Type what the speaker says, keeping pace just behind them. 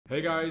Hey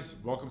guys,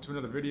 welcome to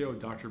another video.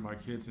 Dr.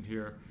 Hansen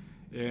here.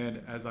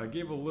 And as I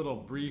gave a little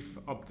brief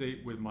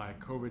update with my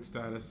COVID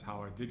status,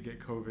 how I did get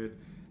COVID,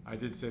 I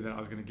did say that I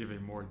was going to give a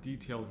more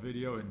detailed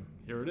video, and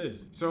here it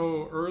is.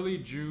 So early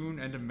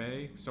June, end of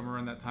May, somewhere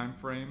in that time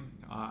frame,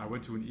 I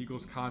went to an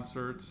Eagles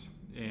concert,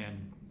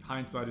 and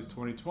hindsight is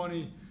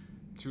 2020.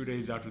 2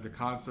 days after the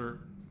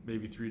concert,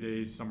 maybe 3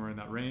 days, somewhere in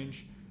that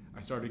range,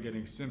 I started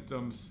getting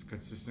symptoms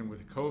consistent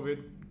with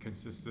COVID,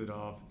 consisted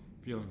of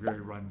feeling very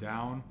run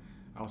down.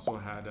 I also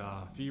had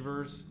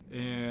fevers,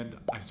 and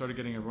I started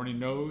getting a runny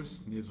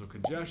nose, nasal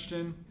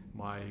congestion.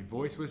 My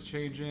voice was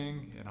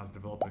changing, and I was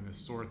developing a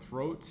sore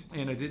throat.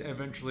 And I did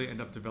eventually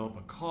end up developing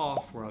a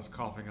cough where I was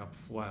coughing up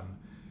phlegm.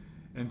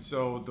 And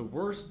so the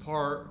worst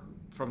part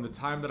from the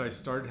time that I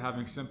started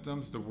having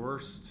symptoms, the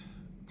worst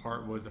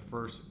part was the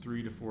first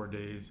 3 to 4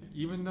 days.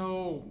 Even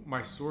though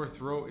my sore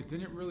throat, it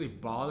didn't really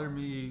bother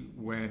me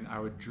when I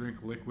would drink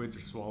liquids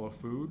or swallow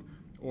food,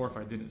 or if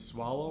I didn't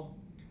swallow.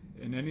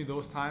 In any of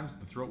those times,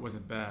 the throat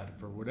wasn't bad.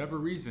 For whatever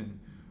reason,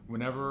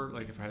 whenever,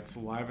 like if I had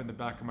saliva in the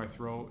back of my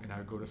throat and I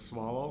would go to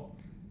swallow,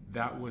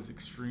 that was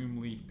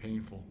extremely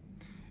painful.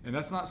 And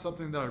that's not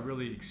something that I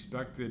really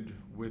expected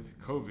with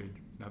COVID.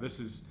 Now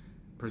this is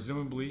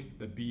presumably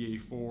the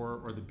BA4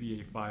 or the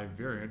BA5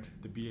 variant.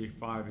 The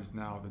BA5 is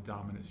now the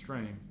dominant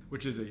strain,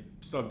 which is a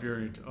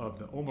subvariant of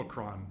the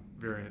Omicron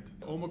variant.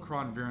 The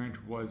Omicron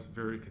variant was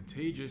very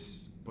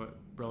contagious, but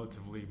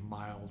relatively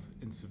mild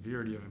in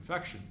severity of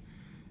infection.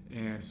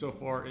 And so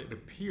far it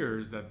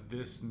appears that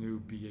this new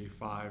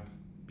BA5,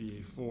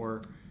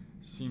 BA4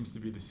 seems to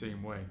be the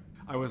same way.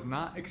 I was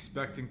not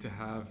expecting to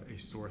have a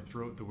sore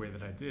throat the way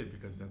that I did,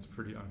 because that's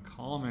pretty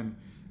uncommon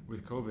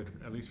with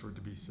COVID, at least for it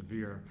to be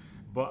severe.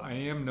 But I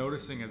am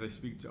noticing as I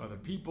speak to other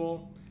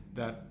people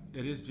that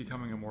it is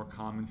becoming a more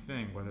common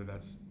thing, whether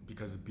that's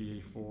because of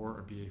BA4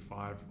 or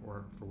BA5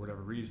 or for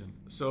whatever reason.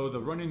 So the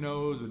runny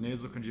nose, the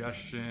nasal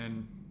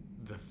congestion,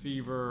 the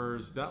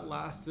fevers, that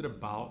lasted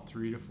about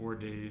 3 to 4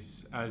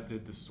 days, as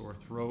did the sore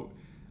throat.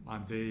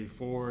 On day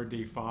 4,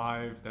 day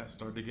 5, that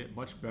started to get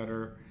much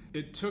better.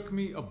 It took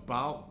me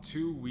about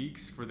 2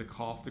 weeks for the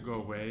cough to go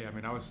away. I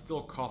mean, I was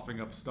still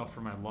coughing up stuff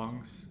from my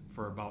lungs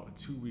for about a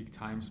 2-week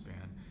time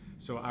span.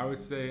 So I would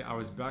say I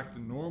was back to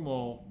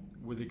normal,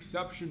 with the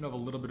exception of a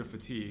little bit of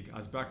fatigue. I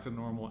was back to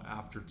normal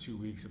after 2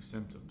 weeks of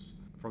symptoms.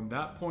 From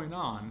that point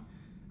on,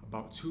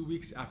 about 2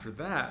 weeks after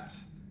that,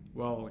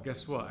 well,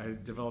 guess what? I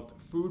developed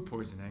food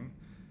poisoning,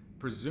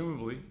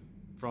 presumably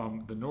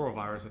from the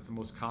norovirus. That's the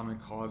most common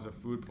cause of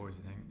food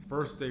poisoning.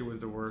 First day was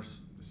the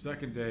worst. The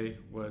second day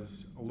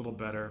was a little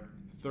better.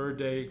 Third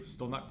day,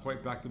 still not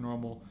quite back to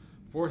normal.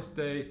 Fourth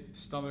day,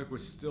 stomach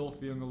was still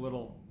feeling a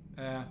little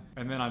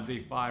And then on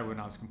day 5, when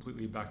I was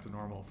completely back to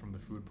normal from the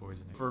food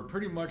poisoning. For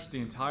pretty much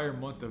the entire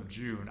month of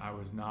June, I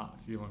was not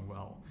feeling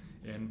well,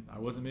 and I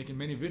wasn't making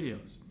many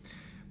videos.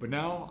 But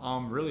now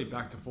I'm really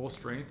back to full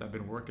strength. I've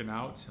been working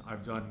out.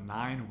 I've done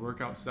 9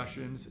 workout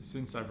sessions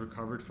since I've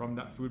recovered from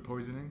that food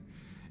poisoning,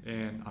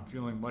 and I'm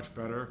feeling much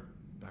better,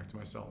 back to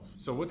myself.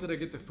 So what did I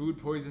get the food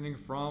poisoning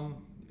from?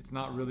 It's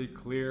not really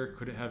clear.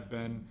 Could it have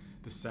been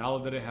the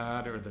salad that I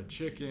had or the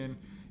chicken?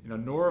 You know,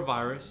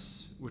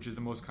 norovirus, which is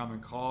the most common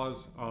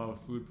cause of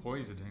food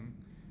poisoning,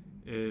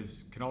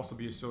 can also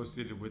be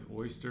associated with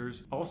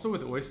oysters. Also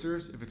with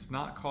oysters, if it's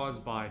not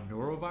caused by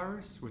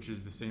norovirus, which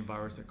is the same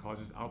virus that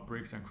causes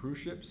outbreaks on cruise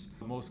ships,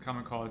 the most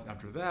common cause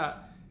after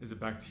that is a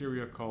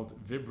bacteria called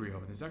Vibrio.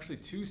 And there's actually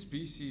 2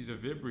 species of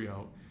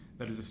Vibrio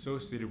that is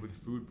associated with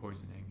food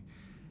poisoning.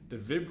 The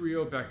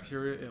Vibrio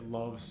bacteria, it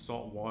loves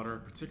salt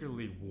water,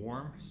 particularly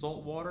warm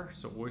salt water.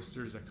 So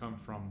oysters that come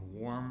from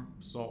warm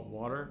salt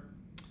water,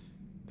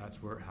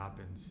 that's where it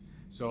happens.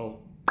 So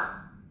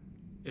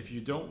if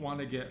you don't want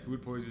to get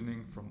food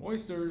poisoning from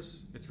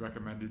oysters, it's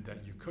recommended that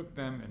you cook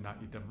them and not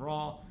eat them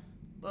raw.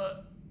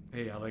 But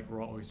hey, I like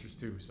raw oysters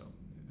too, so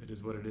it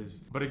is what it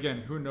is. But again,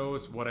 who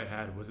knows what I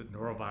had? Was it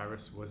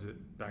norovirus? Was it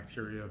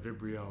bacteria,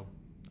 Vibrio?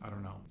 I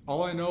don't know.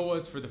 All I know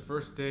was for the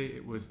first day,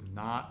 it was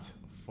not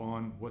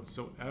fun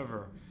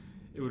whatsoever.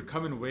 It would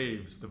come in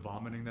waves, the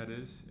vomiting that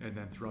is, and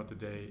then throughout the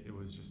day, it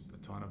was just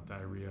a ton of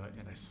diarrhea.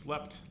 And I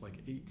slept like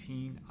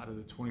 18 out of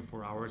the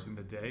 24 hours in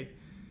the day,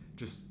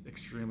 just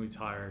extremely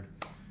tired.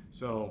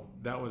 So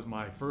that was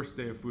my first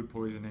day of food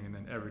poisoning, and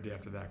then every day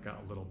after that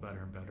got a little better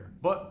and better.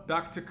 But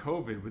back to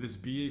COVID with this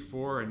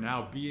BA4 and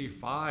now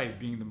BA5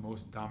 being the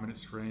most dominant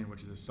strain,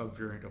 which is a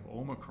subvariant of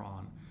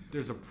Omicron.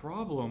 There's a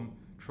problem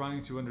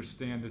trying to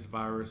understand this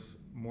virus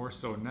more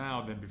so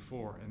now than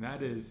before, and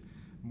that is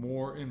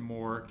more and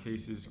more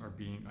cases are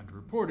being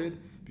underreported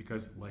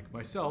because, like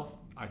myself,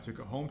 I took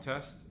a home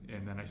test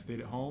and then I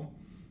stayed at home,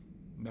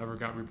 never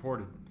got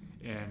reported.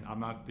 And I'm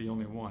not the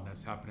only one.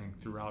 That's happening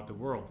throughout the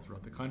world,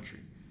 throughout the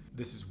country.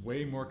 This is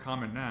way more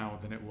common now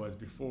than it was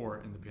before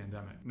in the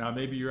pandemic. Now,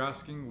 maybe you're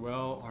asking,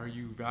 well, are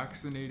you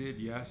vaccinated?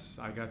 Yes,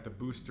 I got the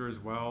booster as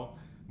well.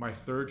 My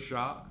 3rd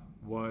shot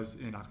was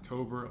in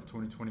October of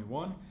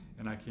 2021,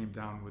 and I came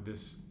down with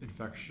this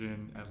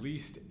infection at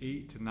least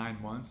 8 to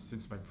 9 months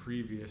since my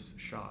previous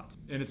shot.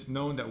 And it's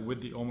known that with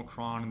the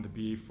Omicron and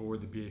the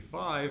BA4, the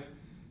BA5,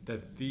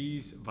 that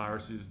these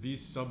viruses,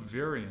 these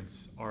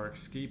subvariants, are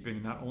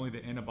escaping not only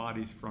the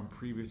antibodies from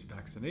previous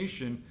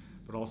vaccination,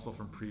 but also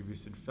from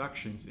previous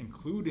infections,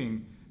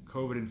 including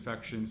COVID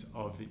infections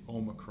of the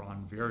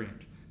Omicron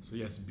variant. So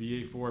yes,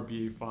 BA4,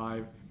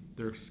 BA5,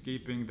 they're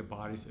escaping the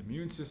body's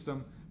immune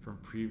system from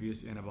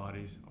previous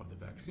antibodies of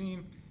the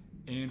vaccine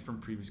and from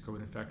previous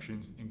COVID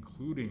infections,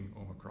 including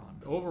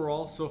Omicron.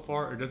 Overall, so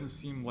far, it doesn't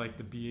seem like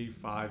the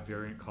BA5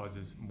 variant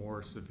causes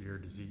more severe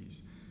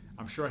disease.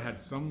 I'm sure I had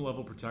some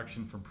level of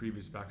protection from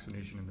previous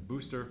vaccination in the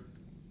booster,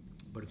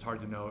 but it's hard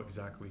to know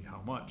exactly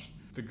how much.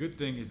 The good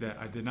thing is that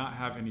I did not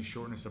have any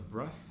shortness of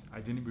breath. I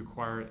didn't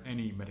require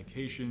any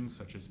medications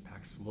such as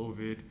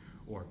Paxlovid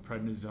or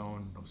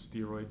prednisone, no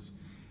steroids,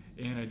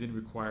 and I didn't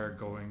require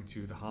going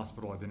to the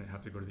hospital. I didn't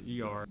have to go to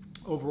the ER.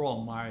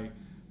 Overall, my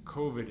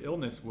COVID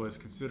illness was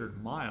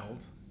considered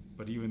mild,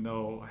 but even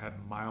though I had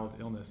mild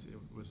illness, it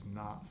was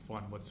not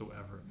fun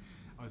whatsoever.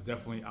 I was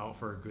definitely out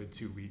for a good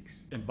 2 weeks.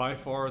 And by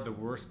far the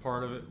worst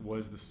part of it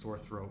was the sore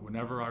throat.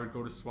 Whenever I would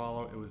go to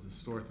swallow, it was the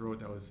sore throat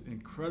that was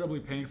incredibly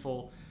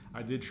painful.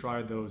 I did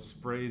try those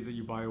sprays that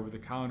you buy over the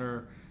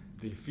counter,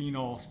 the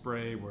phenol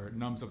spray where it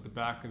numbs up the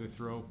back of the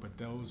throat, but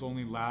those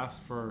only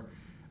last for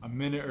a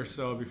minute or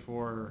so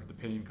before the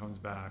pain comes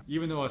back.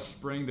 Even though I was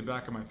spraying the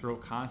back of my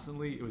throat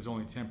constantly, it was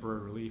only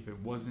temporary relief. It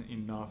wasn't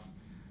enough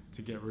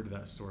to get rid of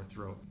that sore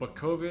throat. But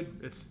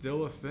COVID, it's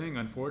still a thing,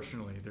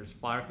 unfortunately. There's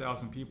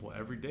 5,000 people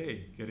every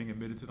day getting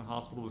admitted to the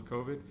hospital with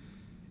COVID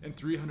and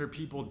 300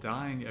 people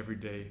dying every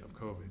day of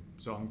COVID.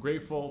 So I'm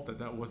grateful that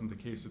that wasn't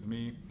the case with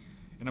me.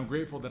 And I'm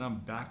grateful that I'm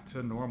back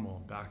to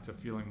normal, back to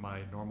feeling my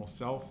normal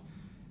self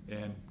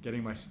and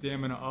getting my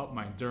stamina up,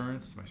 my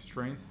endurance, my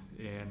strength,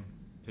 and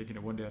taking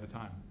it one day at a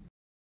time.